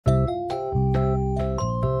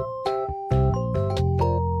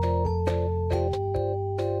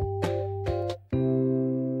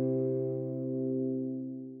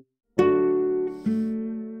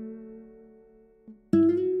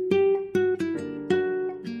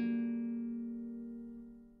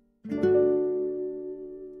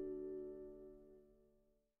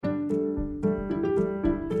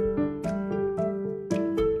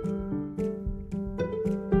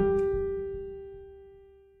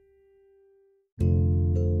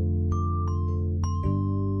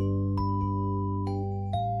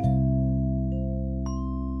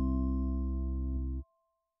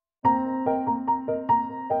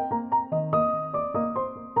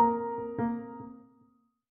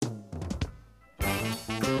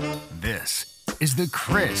is the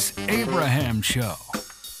Chris Abraham Show.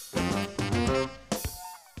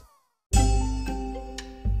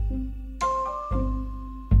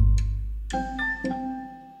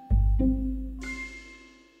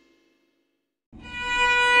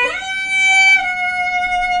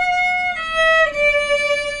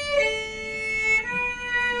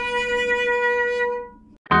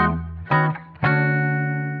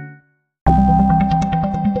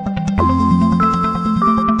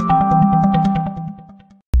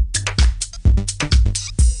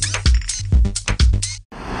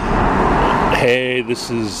 Hey,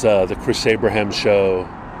 this is the Chris Abraham Show,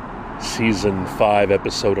 Season 5,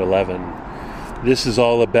 Episode 11. This is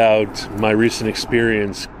all about my recent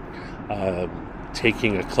experience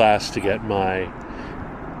taking a class to get my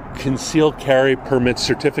concealed carry permit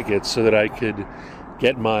certificate so that I could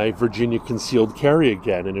get my Virginia concealed carry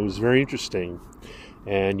again, and it was very interesting.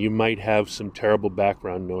 And you might have some terrible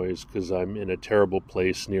background noise because I'm in a terrible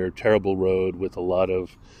place near a terrible road with a lot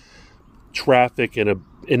of traffic and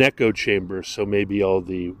an echo chamber, so maybe all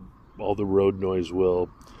the road noise will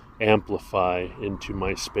amplify into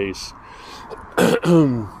my space.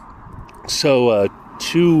 So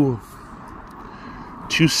two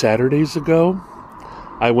Saturdays ago,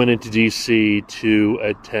 I went into DC to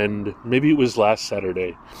attend. Maybe it was last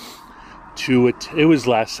Saturday. It was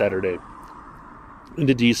last Saturday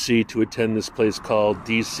into DC to attend this place called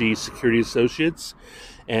DC Security Associates,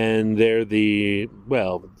 and they're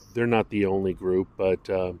not the only group, but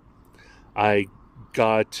I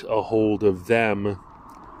got a hold of them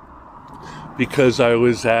because I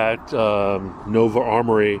was at Nova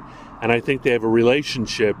Armory, and I think they have a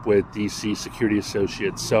relationship with DC Security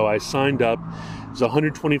Associates. So I signed up. It was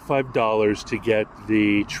 $125 to get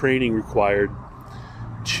the training required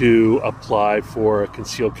to apply for a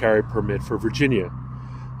concealed carry permit for Virginia.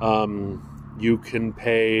 You can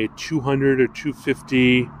pay $200 or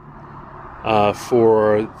 $250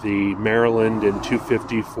 for the Maryland and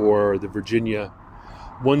 $250 for the Virginia,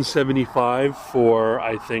 $175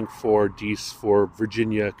 for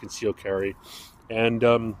Virginia concealed carry,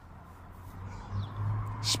 and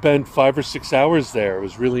spent 5 or 6 hours there. It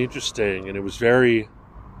was really interesting, and it was very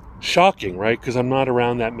shocking, right? Because I'm not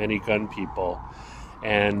around that many gun people,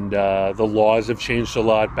 and the laws have changed a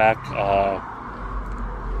lot back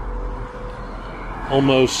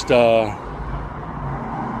almost 10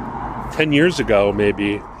 years ago,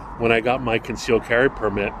 maybe, when I got my concealed carry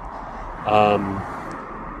permit.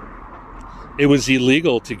 It was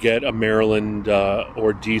illegal to get a Maryland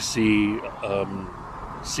or DC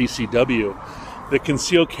CCW. The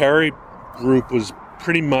concealed carry group was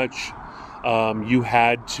pretty much you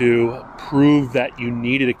had to prove that you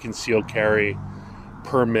needed a concealed carry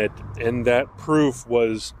permit, and that proof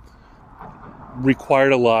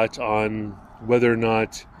required a lot on whether or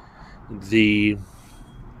not the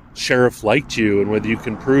sheriff liked you and whether you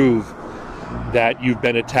can prove that you've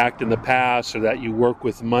been attacked in the past, or that you work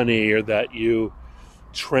with money, or that you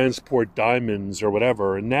transport diamonds or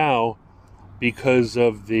whatever. And now, because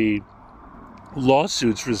of the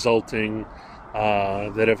lawsuits resulting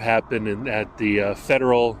that have happened at the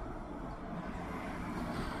federal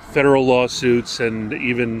lawsuits, and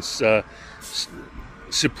even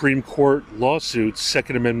Supreme Court lawsuits,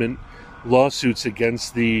 Second Amendment lawsuits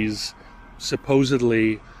against these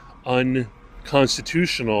supposedly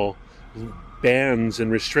unconstitutional bans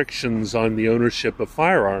and restrictions on the ownership of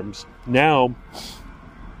firearms. Now,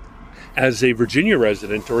 as a Virginia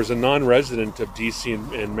resident, or as a non-resident of DC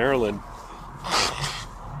and Maryland,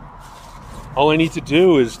 all I need to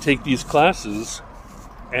do is take these classes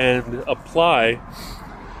and apply,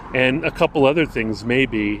 and a couple other things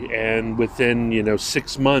maybe, and within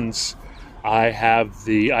 6 months I'd have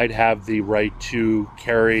the right to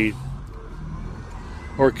carry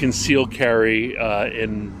or conceal carry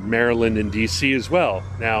in Maryland and DC as well.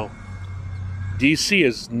 Now, DC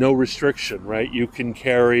is no restriction, right? You can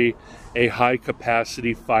carry a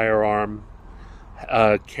high-capacity firearm,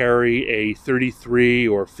 carry a 33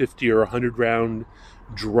 or 50 or 100-round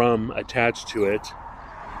drum attached to it,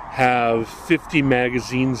 have 50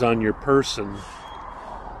 magazines on your person,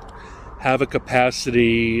 have a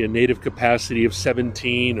native capacity of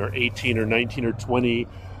 17 or 18 or 19 or 20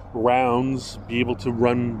 rounds, be able to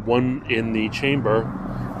run one in the chamber,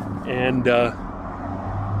 and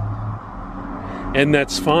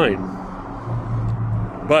that's fine.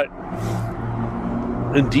 But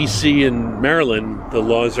in DC and Maryland, the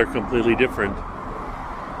laws are completely different.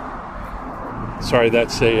 Sorry,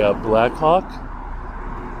 that's a Black Hawk.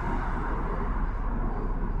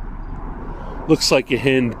 Looks like a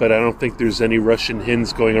Hind, but I don't think there's any Russian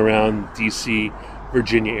Hinds going around DC,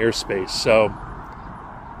 Virginia airspace.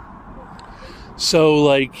 So,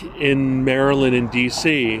 like in Maryland and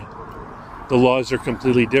DC, the laws are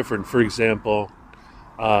completely different. For example,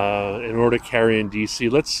 in order to carry in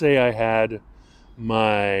DC, let's say I had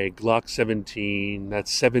my Glock 17,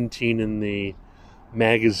 that's 17 in the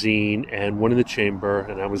magazine and one in the chamber,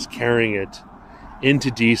 and I was carrying it into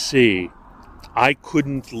DC. I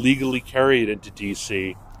couldn't legally carry it into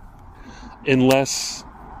DC unless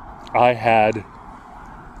I had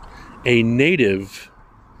a native.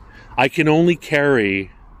 I can only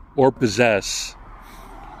carry or possess,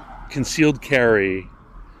 concealed carry,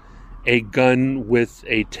 a gun with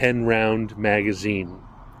a 10-round magazine.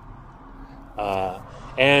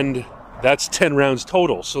 And that's 10 rounds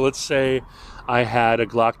total. So let's say I had a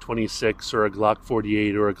Glock 26 or a Glock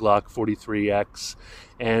 48 or a Glock 43X,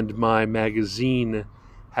 and my magazine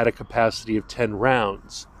had a capacity of 10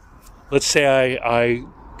 rounds. Let's say I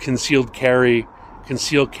concealed carried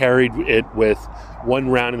it with 1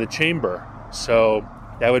 round in the chamber. So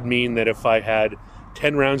that would mean that if I had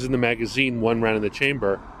 10 rounds in the magazine, 1 round in the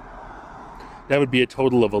chamber, that would be a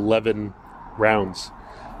total of 11 rounds,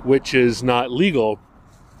 which is not legal.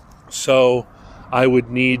 So I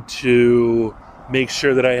would need to make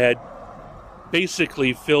sure that I had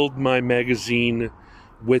basically filled my magazine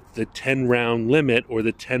with the 10 round limit or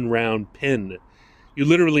the 10 round pin. You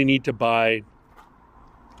literally need to buy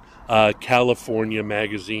California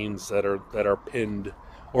magazines that are pinned,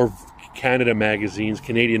 or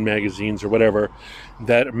Canadian magazines or whatever,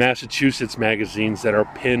 that Massachusetts magazines that are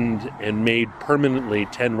pinned and made permanently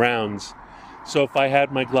 10 rounds. So if I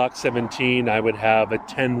had my Glock 17, I would have a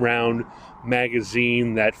 10 round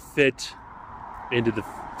magazine that fit into the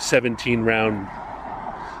 17 round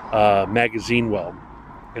magazine well.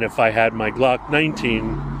 And if I had my Glock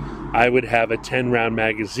 19, I would have a 10 round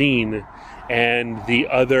magazine, and the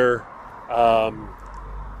other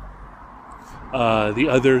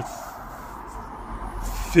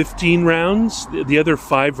 15 rounds, the other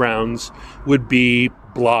 5 rounds would be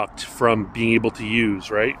blocked from being able to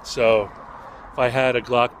use, right? So if I had a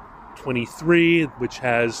Glock 23, which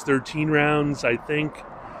has 13 rounds, I think,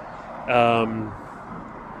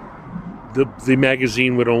 the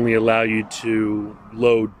magazine would only allow you to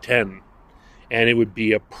load 10. And it would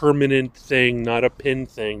be a permanent thing, not a pin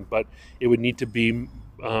thing, but it would need to be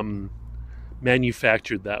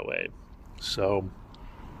manufactured that way. So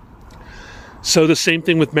the same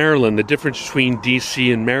thing with Maryland. The difference between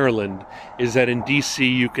DC and Maryland is that in DC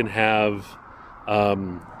you can have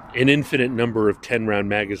an infinite number of 10-round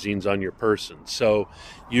magazines on your person. So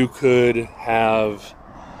you could have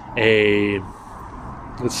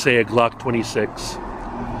let's say a Glock 26.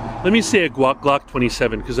 Let me say a Glock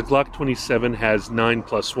 27, because a Glock 27 has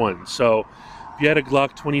 9+1. So if you had a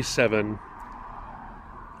Glock 27,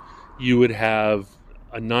 you would have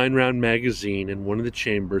a 9-round magazine in one of the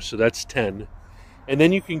chambers, so that's 10. And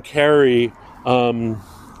then you can carry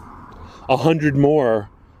 100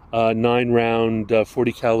 more 9-round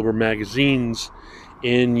 40 caliber magazines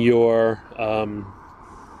in your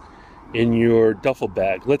duffel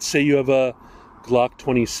bag. Let's say you have a Glock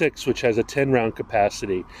 26, which has a 10-round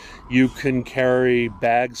capacity. You can carry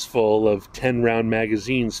bags full of 10-round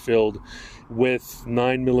magazines filled with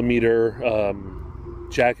 9mm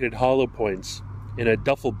jacketed hollow points in a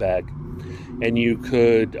duffel bag. And you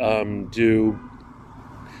could do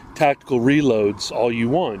tactical reloads all you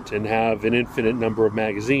want and have an infinite number of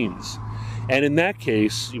magazines. And in that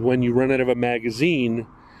case, when you run out of a magazine,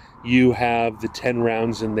 you have the 10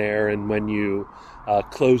 rounds in there, and when you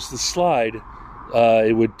close the slide,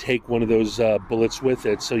 it would take one of those bullets with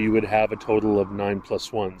it, so you would have a total of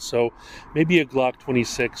 9+1. So maybe a Glock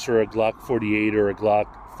 26 or a Glock 48 or a Glock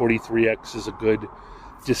 43X is a good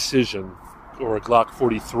decision, or a Glock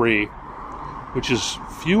 43, which is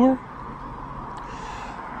fewer.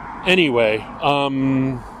 Anyway,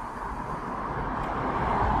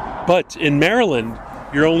 but in Maryland,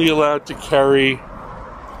 you're only allowed to carry,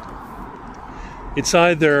 it's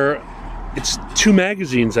 2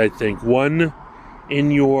 magazines, I think. One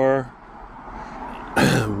in your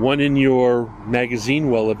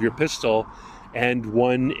magazine well of your pistol, and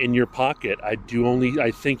one in your pocket. I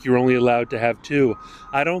think you're only allowed to have 2.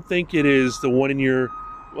 I don't think it is the one in your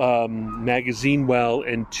magazine well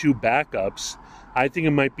and 2 backups. I think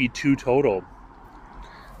it might be 2 total.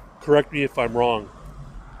 Correct me if I'm wrong.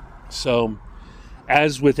 So,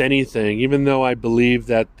 as with anything, even though I believe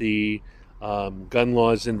that the gun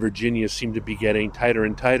laws in Virginia seem to be getting tighter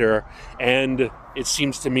and tighter, and it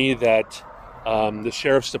seems to me that the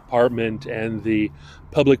sheriff's department and the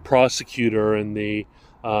public prosecutor and the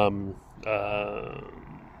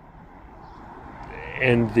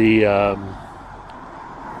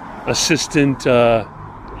assistant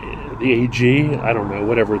the AG, I don't know,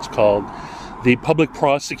 whatever it's called, the public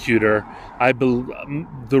prosecutor.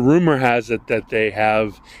 The rumor has it that they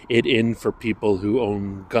have it in for people who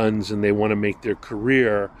own guns and they want to make their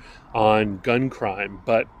career on gun crime.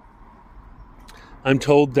 But I'm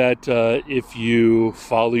told that if you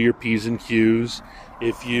follow your P's and Q's,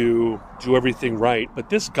 if you do everything right, but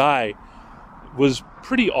this guy was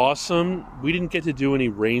pretty awesome. We didn't get to do any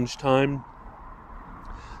range time.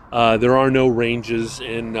 There are no ranges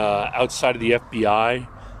in outside of the FBI.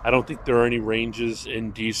 I don't think there are any ranges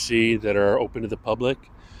in DC that are open to the public.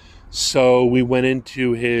 So we went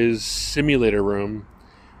into his simulator room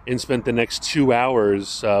and spent the next 2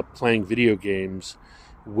 hours playing video games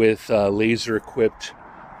with laser-equipped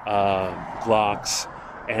Glocks.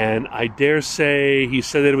 And I dare say he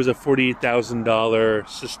said that it was a $48,000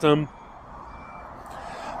 system.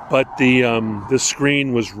 But the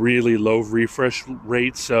screen was really low refresh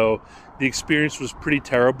rate, so the experience was pretty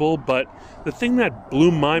terrible. But the thing that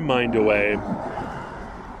blew my mind away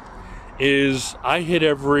is I hit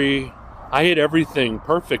everything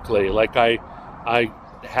perfectly. Like I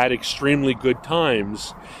had extremely good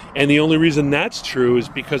times, and the only reason that's true is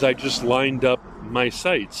because I just lined up my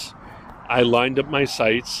sights. I lined up my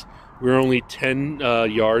sights. We're only 10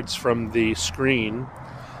 yards from the screen.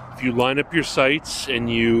 If you line up your sights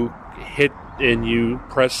and you hit and you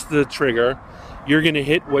press the trigger, you're going to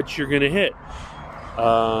hit what you're going to hit.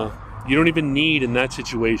 You don't even need, in that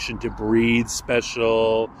situation, to breathe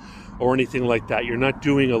special or anything like that. You're not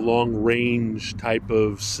doing a long range type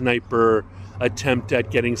of sniper attempt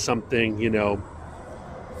at getting something,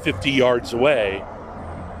 50 yards away.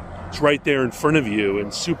 It's right there in front of you in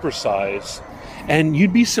supersize. And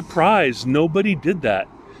you'd be surprised, nobody did that.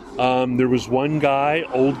 There was one guy,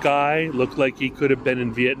 old guy, looked like he could have been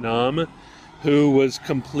in Vietnam, who was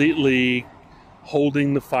completely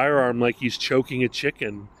holding the firearm like he's choking a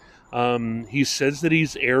chicken. He says that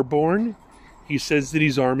he's airborne. He says that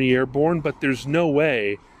he's Army airborne, but there's no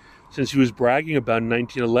way, since he was bragging about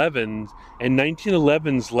 1911, and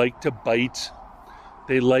 1911s like to bite.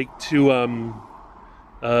 They like to,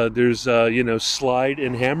 there's, slide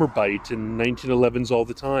and hammer bite in 1911s all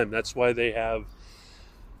the time. That's why they have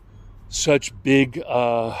such big,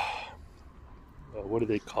 what are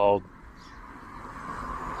they called?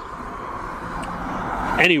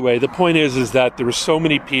 Anyway, the point is that there were so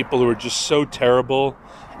many people who were just so terrible,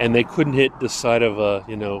 and they couldn't hit the side of a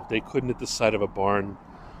barn,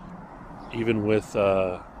 even with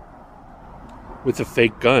a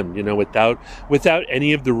fake gun, without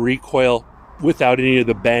any of the recoil, without any of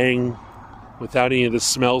the bang, without any of the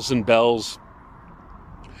smells and bells.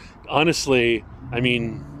 Honestly, I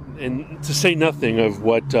mean, and to say nothing of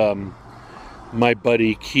what my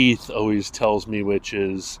buddy Keith always tells me, which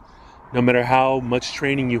is, no matter how much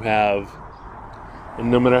training you have,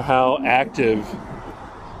 and no matter how active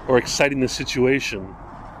or exciting the situation,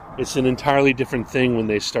 it's an entirely different thing when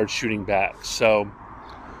they start shooting back. So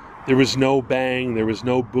there was no bang, there was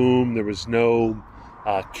no boom, there was no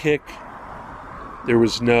kick, there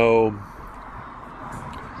was no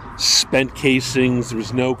spent casings, there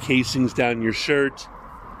was no casings down your shirt.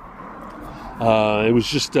 It was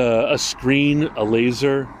just a screen, a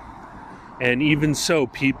laser. And even so,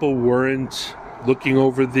 people weren't looking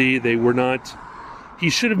over they were not. He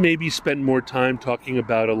should have maybe spent more time talking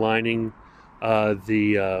about aligning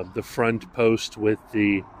the front post with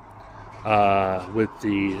the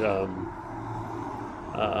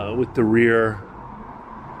rear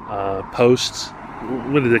posts.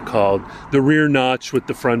 What are they called? The rear notch with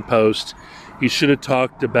the front post. He should have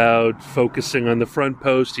talked about focusing on the front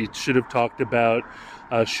post. He should have talked about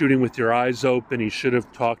shooting with your eyes open. He should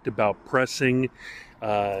have talked about pressing.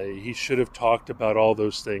 He should have talked about all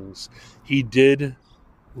those things. He did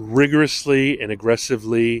rigorously and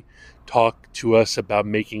aggressively talk to us about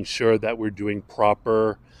making sure that we're doing the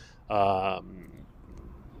proper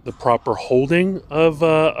holding of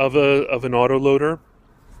an autoloader.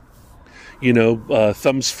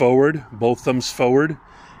 Thumbs forward, both thumbs forward,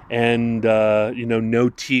 and no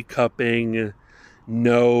teacupping,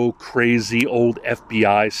 no crazy old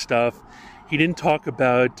FBI stuff. He didn't talk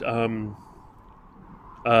about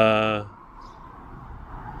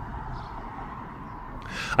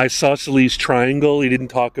isosceles triangle. He didn't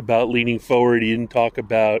talk about leaning forward. He didn't talk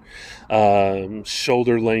about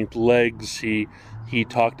shoulder length legs. He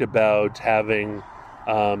talked about having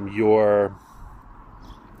your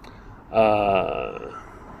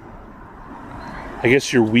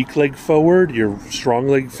your weak leg forward, your strong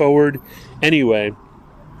leg forward. Anyway,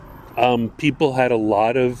 people had a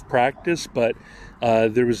lot of practice, but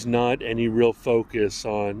there was not any real focus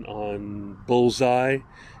on bullseye.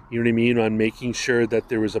 You know what I mean? On making sure that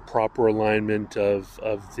there was a proper alignment of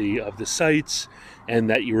the sights, and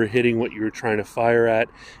that you were hitting what you were trying to fire at.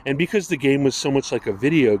 And because the game was so much like a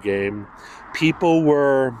video game, people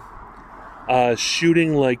were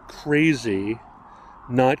shooting like crazy,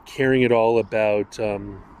 not caring at all about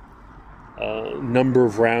number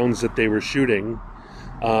of rounds that they were shooting.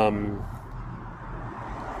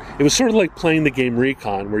 It was sort of like playing the game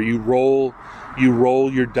Recon, where you roll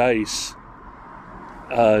your dice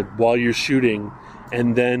while you're shooting,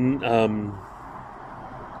 and then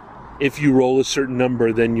if you roll a certain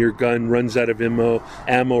number, then your gun runs out of ammo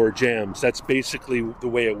or jams. That's basically the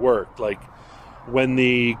way it worked. Like, when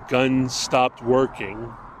the gun stopped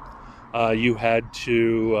working, you had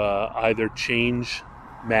to either change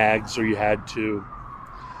mags, or you had to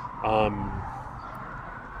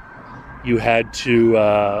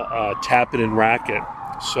tap it and rack it.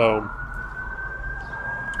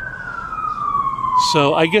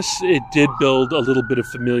 So I guess it did build a little bit of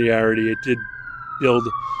familiarity. It did build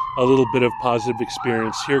a little bit of positive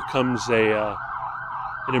experience. Here comes an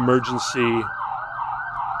emergency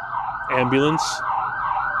ambulance.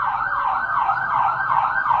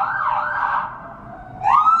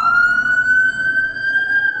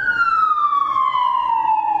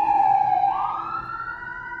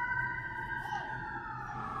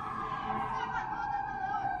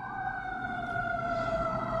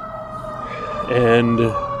 And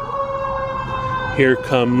here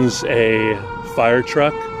comes a fire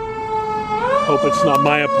truck. Hope it's not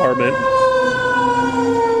my apartment.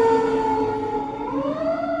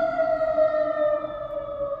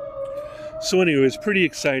 So anyway, it was pretty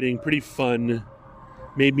exciting, pretty fun.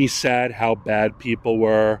 Made me sad how bad people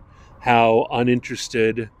were, how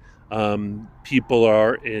uninterested people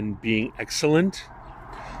are in being excellent.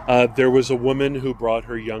 There was a woman who brought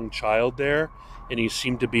her young child there, and he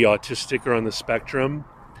seemed to be autistic or on the spectrum.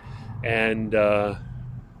 And I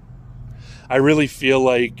really feel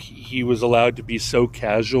like he was allowed to be so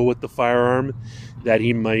casual with the firearm that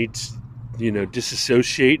he might,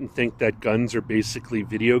 disassociate and think that guns are basically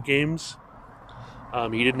video games.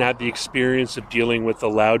 He didn't have the experience of dealing with a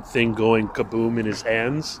loud thing going kaboom in his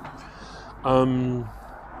hands.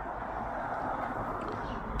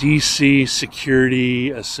 DC Security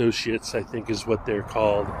Associates, I think is what they're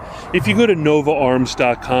called. If you go to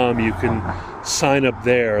novaarms.com, you can sign up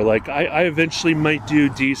there. Like, I eventually might do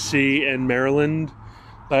DC and Maryland,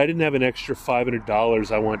 but I didn't have an extra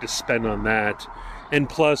 $500 I wanted to spend on that. And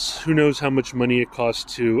plus, who knows how much money it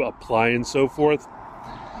costs to apply and so forth.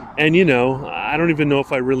 And, I don't even know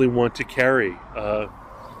if I really want to carry.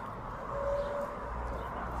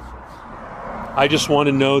 I just want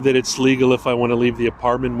to know that it's legal if I want to leave the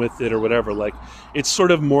apartment with it or whatever. Like, it's sort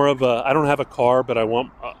of more of a, I don't have a car, but I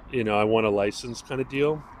want, I want a license kind of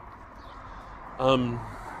deal.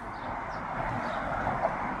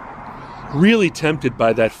 Really tempted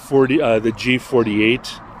by that the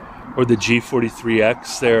G48 or the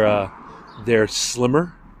G43X. They're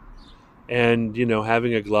slimmer, and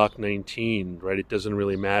having a Glock 19, right? It doesn't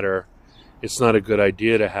really matter. It's not a good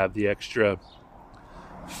idea to have the extra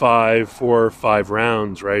 4 or 5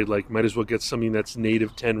 rounds, right? Like, might as well get something that's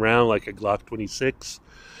native 10 round, like a Glock 26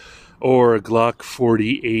 or a Glock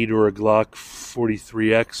 48 or a Glock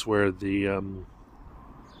 43X, where the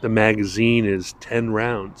magazine is 10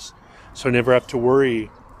 rounds. So I never have to worry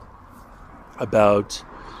about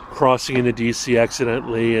crossing into DC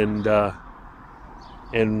accidentally and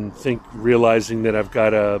realizing that I've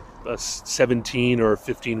got a 17 or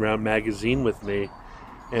 15 round magazine with me.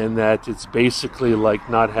 And that it's basically like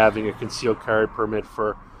not having a concealed carry permit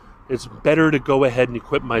it's better to go ahead and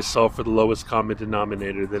equip myself for the lowest common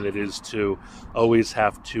denominator than it is to always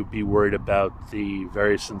have to be worried about the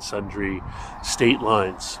various and sundry state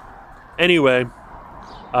lines. Anyway,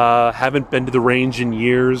 haven't been to the range in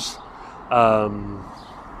years.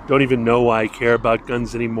 Don't even know why I care about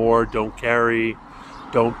guns anymore. Don't carry,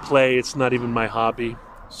 don't play. It's not even my hobby.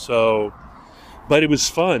 But it was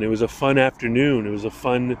fun. It was a fun afternoon. It was a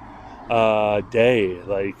fun day.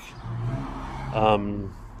 Like,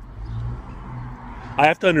 I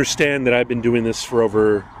have to understand that I've been doing this for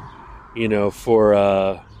over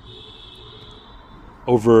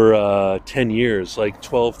 10 years, like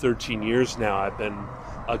 12, 13 years now. I've been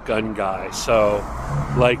a gun guy. So,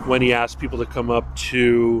 like, when he asked people to come up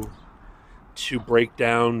to break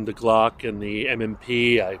down the Glock and the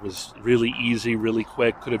MMP, it was really easy, really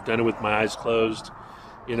quick. Could have done it with my eyes closed.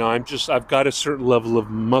 I've got a certain level of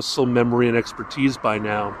muscle memory and expertise by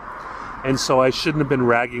now. And so I shouldn't have been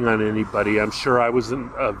ragging on anybody. I'm sure I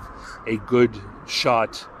wasn't a good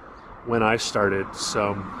shot when I started.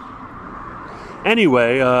 So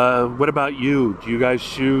Anyway, what about you? Do you guys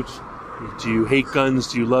shoot? Do you hate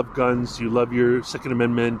guns? Do you love guns? Do you love your Second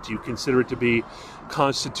Amendment? Do you consider it to be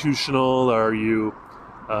constitutional? Are you,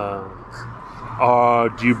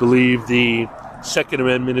 do you believe the Second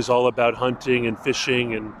Amendment is all about hunting and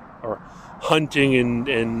fishing or hunting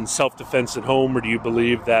and self-defense at home? Or do you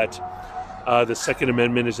believe that the Second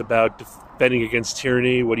Amendment is about defending against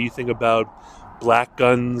tyranny? What do you think about black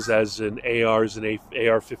guns as in ARs and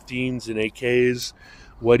AR-15s and AKs?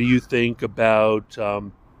 What do you think about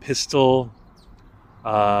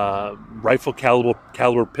rifle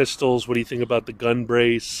caliber pistols? What do you think about the gun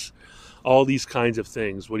brace? All these kinds of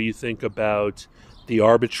things. What do you think about the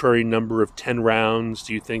arbitrary number of 10 rounds?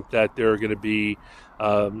 Do you think that there are going to be...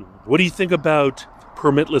 what do you think about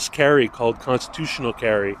permitless carry called constitutional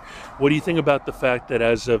carry? What do you think about the fact that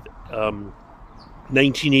as of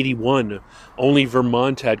 1981, only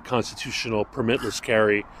Vermont had constitutional permitless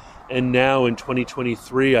carry, and now in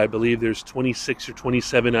 2023, I believe there's 26 or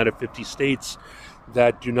 27 out of 50 states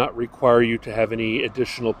that do not require you to have any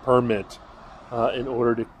additional permit in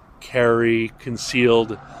order to carry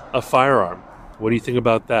concealed a firearm. What do you think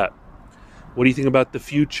about that? What do you think about the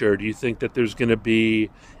future? Do you think that there's going to be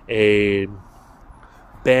a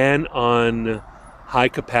ban on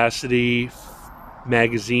high-capacity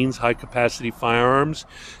magazines, high-capacity firearms?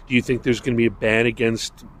 Do you think there's going to be a ban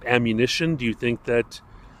against ammunition? Do you think that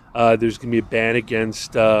there's going to be a ban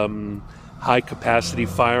against high-capacity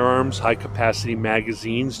firearms, high-capacity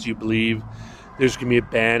magazines? Do you believe there's going to be a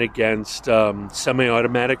ban against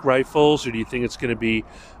semi-automatic rifles? Or do you think it's going to be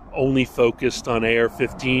only focused on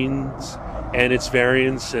AR-15s and its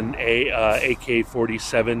variants and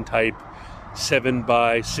AK-47 type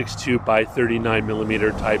 7x62 by 39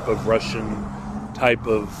 millimeter type of Russian type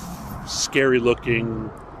of scary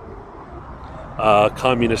looking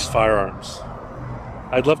communist firearms?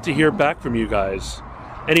 I'd love to hear back from you guys.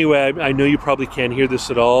 Anyway, I know you probably can't hear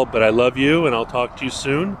this at all, but I love you and I'll talk to you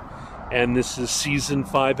soon. And this is season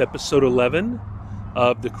 5, episode 11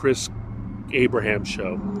 of the Chris Abraham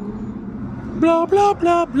Show. Blah, blah,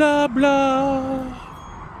 blah, blah, blah.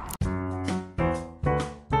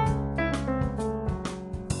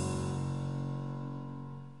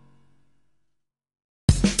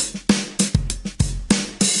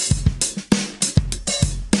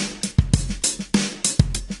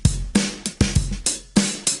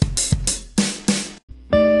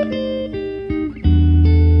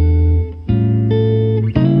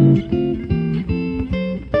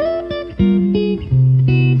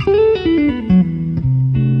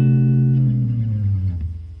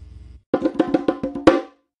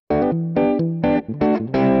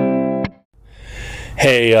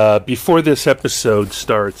 Hey, before this episode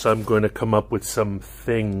starts, I'm going to come up with some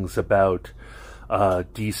things about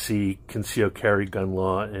D.C. concealed carry gun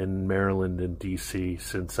law in Maryland and D.C.,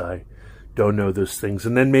 since I don't know those things.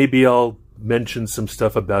 And then maybe I'll mention some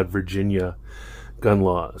stuff about Virginia gun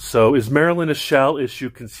law. So, is Maryland a shall-issue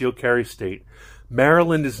concealed carry state?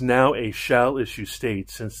 Maryland is now a shall-issue state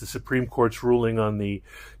since the Supreme Court's ruling on the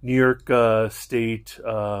New York State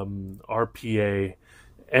RPA,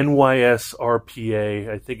 NYSRPA,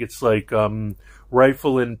 I think it's like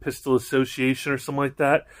Rifle and Pistol Association or something like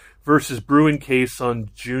that, versus Bruin case on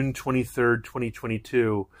June 23rd,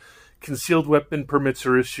 2022. Concealed weapon permits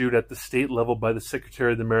are issued at the state level by the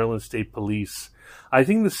Secretary of the Maryland State Police. I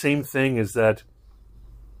think the same thing is that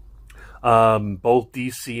both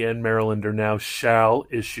D.C. and Maryland are now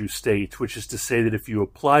shall-issue states, which is to say that if you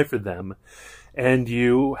apply for them, and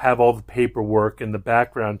you have all the paperwork and the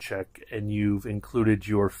background check, and you've included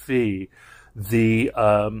your fee, the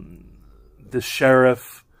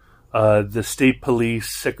sheriff, the state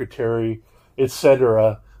police, secretary,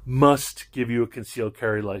 etc., must give you a concealed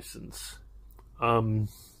carry license.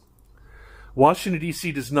 Washington, D.C.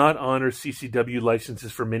 does not honor CCW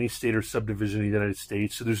licenses from any state or subdivision of the United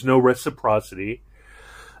States, so there's no reciprocity.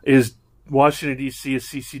 Is Washington, D.C. a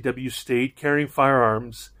CCW state? Carrying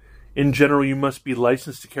firearms, in general, you must be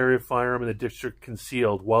licensed to carry a firearm in the district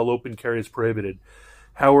concealed, while open carry is prohibited.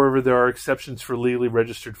 However, there are exceptions for legally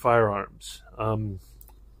registered firearms.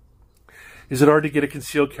 Is it hard to get a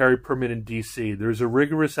concealed carry permit in D.C.? There is a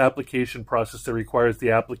rigorous application process that requires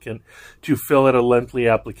the applicant to fill out a lengthy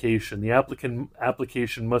application. The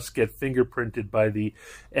application must get fingerprinted by the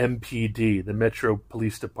MPD, the Metro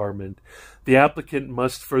Police Department. The applicant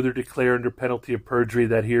must further declare under penalty of perjury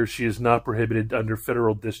that he or she is not prohibited under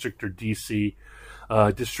federal district or D.C.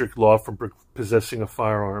 district law from possessing a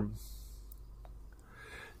firearm.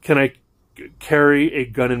 Can I carry a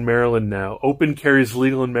gun in Maryland now? Open carry is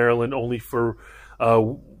legal in Maryland only for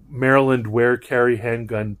Maryland Wear Carry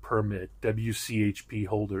Handgun Permit, WCHP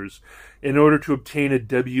holders. In order to obtain a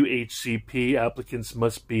WHCP, applicants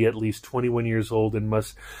must be at least 21 years old and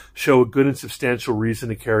must show a good and substantial reason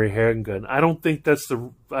to carry a handgun. I don't think that's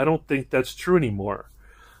true anymore.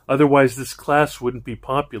 Otherwise, this class wouldn't be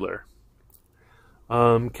popular.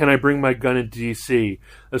 Can I bring my gun into D.C.?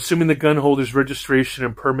 Assuming the gun holder's registration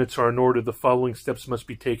and permits are in order, the following steps must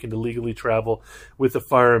be taken to legally travel with a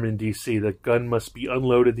firearm in D.C. The gun must be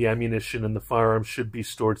unloaded, the ammunition and the firearm should be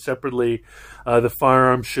stored separately. The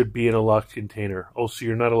firearm should be in a locked container. Also,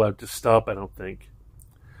 you're not allowed to stop, I don't think.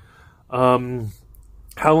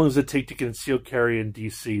 How long does it take to conceal carry in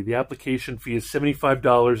D.C.? The application fee is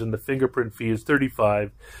 $75 and the fingerprint fee is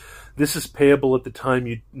 $35. This is payable at the time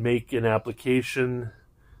you make an application.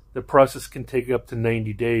 The process can take up to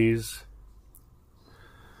 90 days.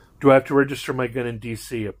 Do I have to register my gun in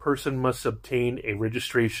D.C.? A person must obtain a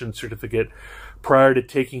registration certificate prior to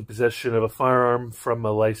taking possession of a firearm from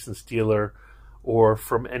a licensed dealer or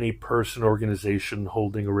from any person or organization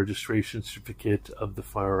holding a registration certificate of the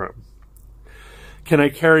firearm. Can I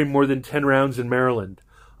carry more than 10 rounds in Maryland?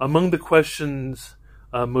 Among the questions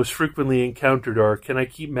most frequently encountered are, can I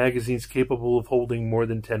keep magazines capable of holding more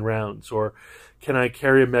than 10 rounds? Or can I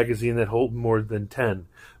carry a magazine that holds more than 10?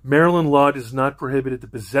 Maryland law does not prohibit the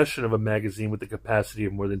possession of a magazine with the capacity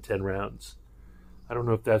of more than 10 rounds. I don't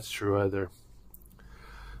know if that's true either.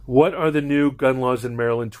 What are the new gun laws in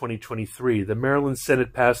Maryland 2023? The Maryland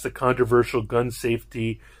Senate passed the controversial Gun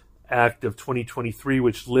Safety Act of 2023,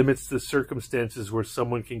 which limits the circumstances where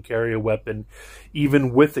someone can carry a weapon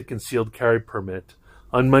even with a concealed carry permit.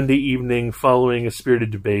 On Monday evening, following a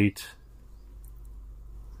spirited debate,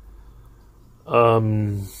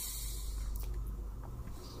 I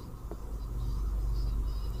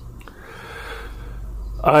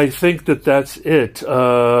think that's it.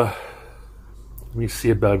 Let me see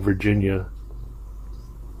about Virginia.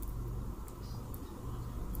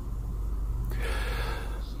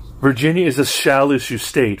 Virginia is a shall-issue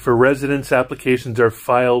state. For residents, applications are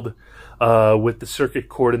filed with the circuit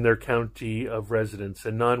court in their county of residence,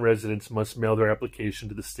 and non-residents must mail their application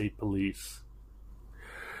to the state police.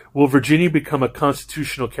 Will Virginia become a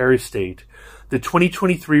constitutional carry state? The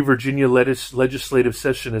 2023 Virginia legislative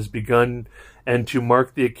session has begun, and to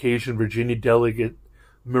mark the occasion, Virginia Delegate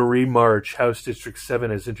Marie March, House District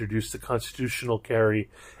 7, has introduced the constitutional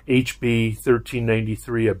carry HB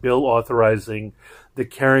 1393, a bill authorizing the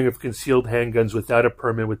carrying of concealed handguns without a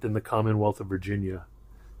permit within the Commonwealth of Virginia.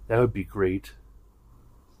 That would be great.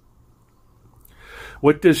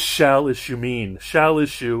 What does shall issue mean? Shall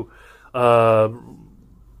issue, often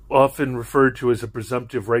referred to as a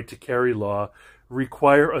presumptive right to carry law,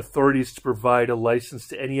 require authorities to provide a license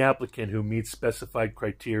to any applicant who meets specified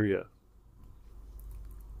criteria.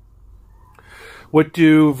 What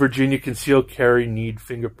do Virginia concealed carry need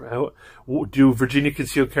fingerprints?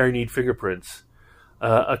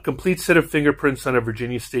 A complete set of fingerprints on a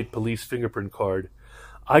Virginia State Police fingerprint card.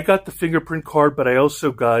 I got the fingerprint card, but I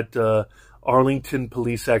also got Arlington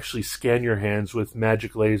Police actually scan your hands with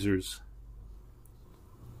magic lasers.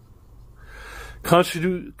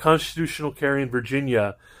 Constitutional carry in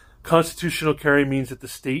Virginia. Constitutional carry means that the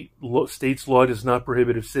state's law does not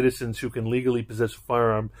prohibit citizens who can legally possess a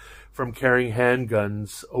firearm from carrying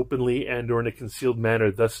handguns openly and or in a concealed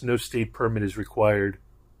manner. Thus, no state permit is required.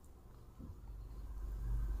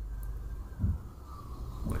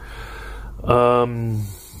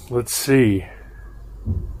 Let's see.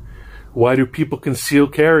 Why do people conceal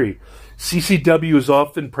carry? CCW is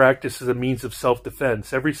often practiced as a means of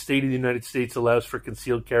self-defense. Every state in the United States allows for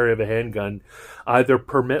concealed carry of a handgun, either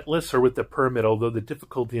permitless or with a permit, although the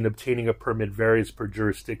difficulty in obtaining a permit varies per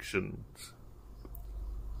jurisdiction.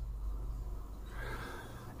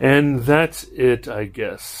 And that's it, I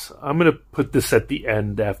guess. I'm going to put this at the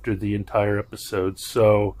end after the entire episode.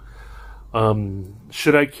 So,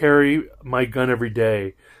 should I carry my gun every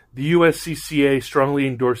day? The USCCA strongly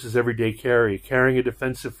endorses everyday carry, carrying a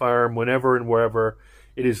defensive firearm whenever and wherever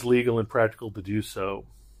it is legal and practical to do so.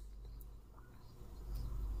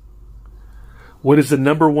 What is the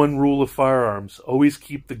number one rule of firearms? Always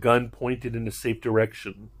keep the gun pointed in a safe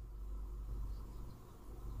direction.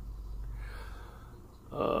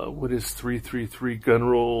 What is 333 gun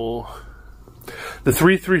rule? The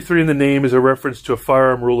 333 in the name is a reference to a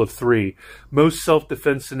firearm rule of 3. Most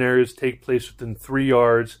self-defense scenarios take place within 3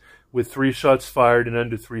 yards, with 3 shots fired in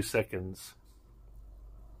under 3 seconds.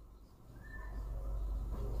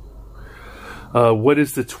 What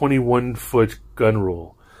is the 21-foot gun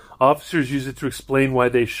rule? Officers use it to explain why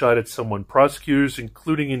they shot at someone. Prosecutors,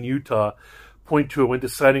 including in Utah, point to it when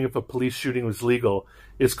deciding if a police shooting was legal.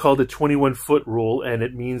 It's called the 21-foot rule, and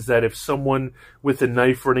it means that if someone with a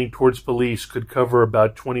knife running towards police could cover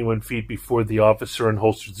about 21 feet before the officer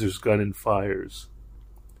unholsters his gun and fires.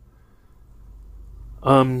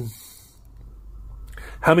 How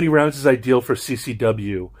many rounds is ideal for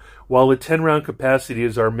CCW? While a 10-round capacity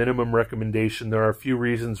is our minimum recommendation, there are a few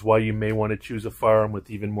reasons why you may want to choose a firearm with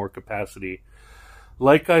even more capacity.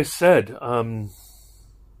 Like I said,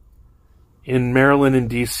 in Maryland and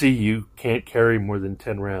D.C., you can't carry more than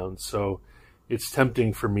 10 rounds, so it's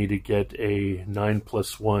tempting for me to get a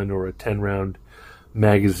 9+1 or a 10-round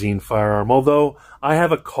magazine firearm. Although I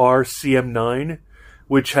have a Car CM9,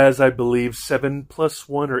 which has, I believe, 7+1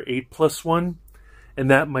 or 8+1, and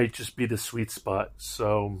that might just be the sweet spot.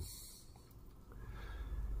 So,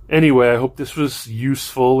 anyway, I hope this was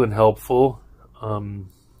useful and helpful.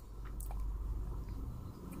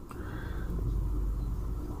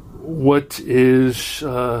 What is...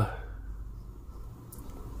 I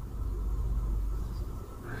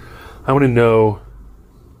want to know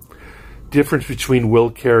difference between will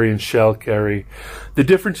carry and shall carry. The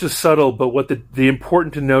difference is subtle, but what the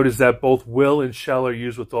important to note is that both will and shall are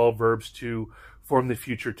used with all verbs to form the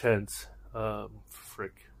future tense.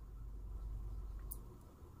 Frick.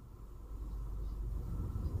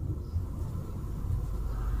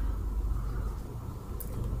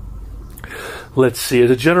 Let's see. As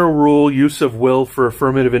a general rule, use of will for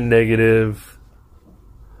affirmative and negative.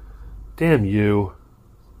 Damn you.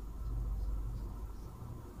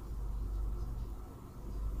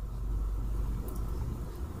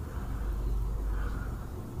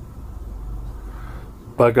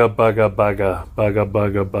 Bugga, bugga, bugga, bugga,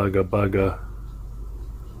 bugga, bugga, bugga.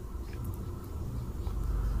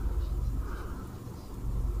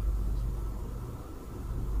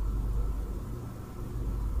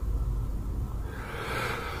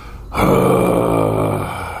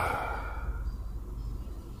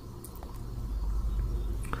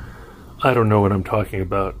 I don't know what I'm talking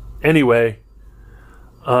about. Anyway,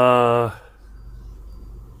 I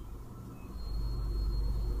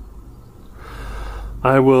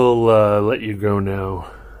will let you go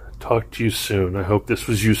now. Talk to you soon. I hope this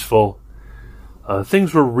was useful.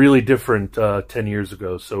 Things were really different 10 years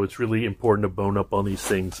ago, so it's really important to bone up on these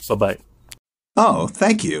things. Bye-bye. Oh,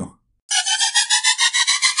 thank you.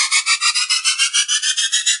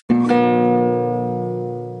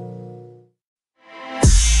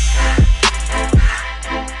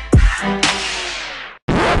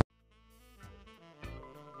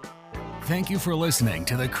 Thank you for listening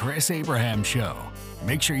to The Chris Abraham Show.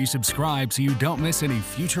 Make sure you subscribe so you don't miss any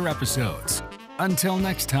future episodes. Until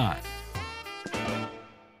next time.